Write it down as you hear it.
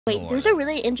Wait, there's a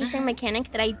really interesting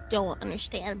mechanic that I don't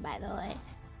understand, by the way.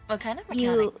 What kind of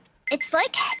mechanic? It's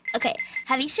like, okay,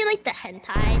 have you seen like the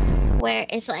hentai where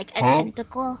it's like a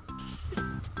tentacle?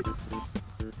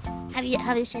 Have you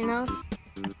seen those?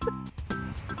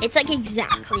 It's like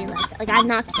exactly like that. Like, I'm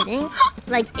not kidding.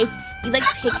 Like, it's you like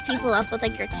pick people up with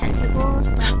like your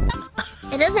tentacles.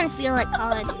 Like, it doesn't feel like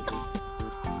Call of Duty.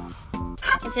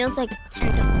 It feels like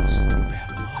tentacles.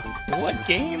 What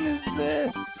game is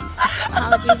this?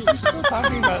 Call of Duty. You're still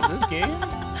talking about this game?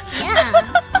 Yeah.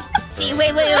 See,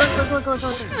 wait, look at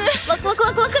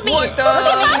me. What the hell?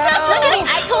 Look at me.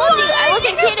 I told you, I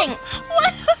wasn't kidding.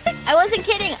 I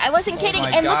wasn't kidding. Oh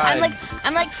and look, God.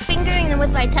 I'm like fingering them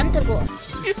with my tentacles.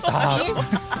 Stop. See?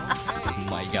 Oh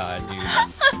my God, dude.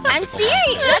 I'm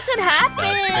serious. That's what happened.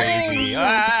 That's crazy.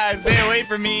 Stay away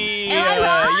from me. Am I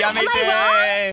wrong? Yamete. Am I wrong?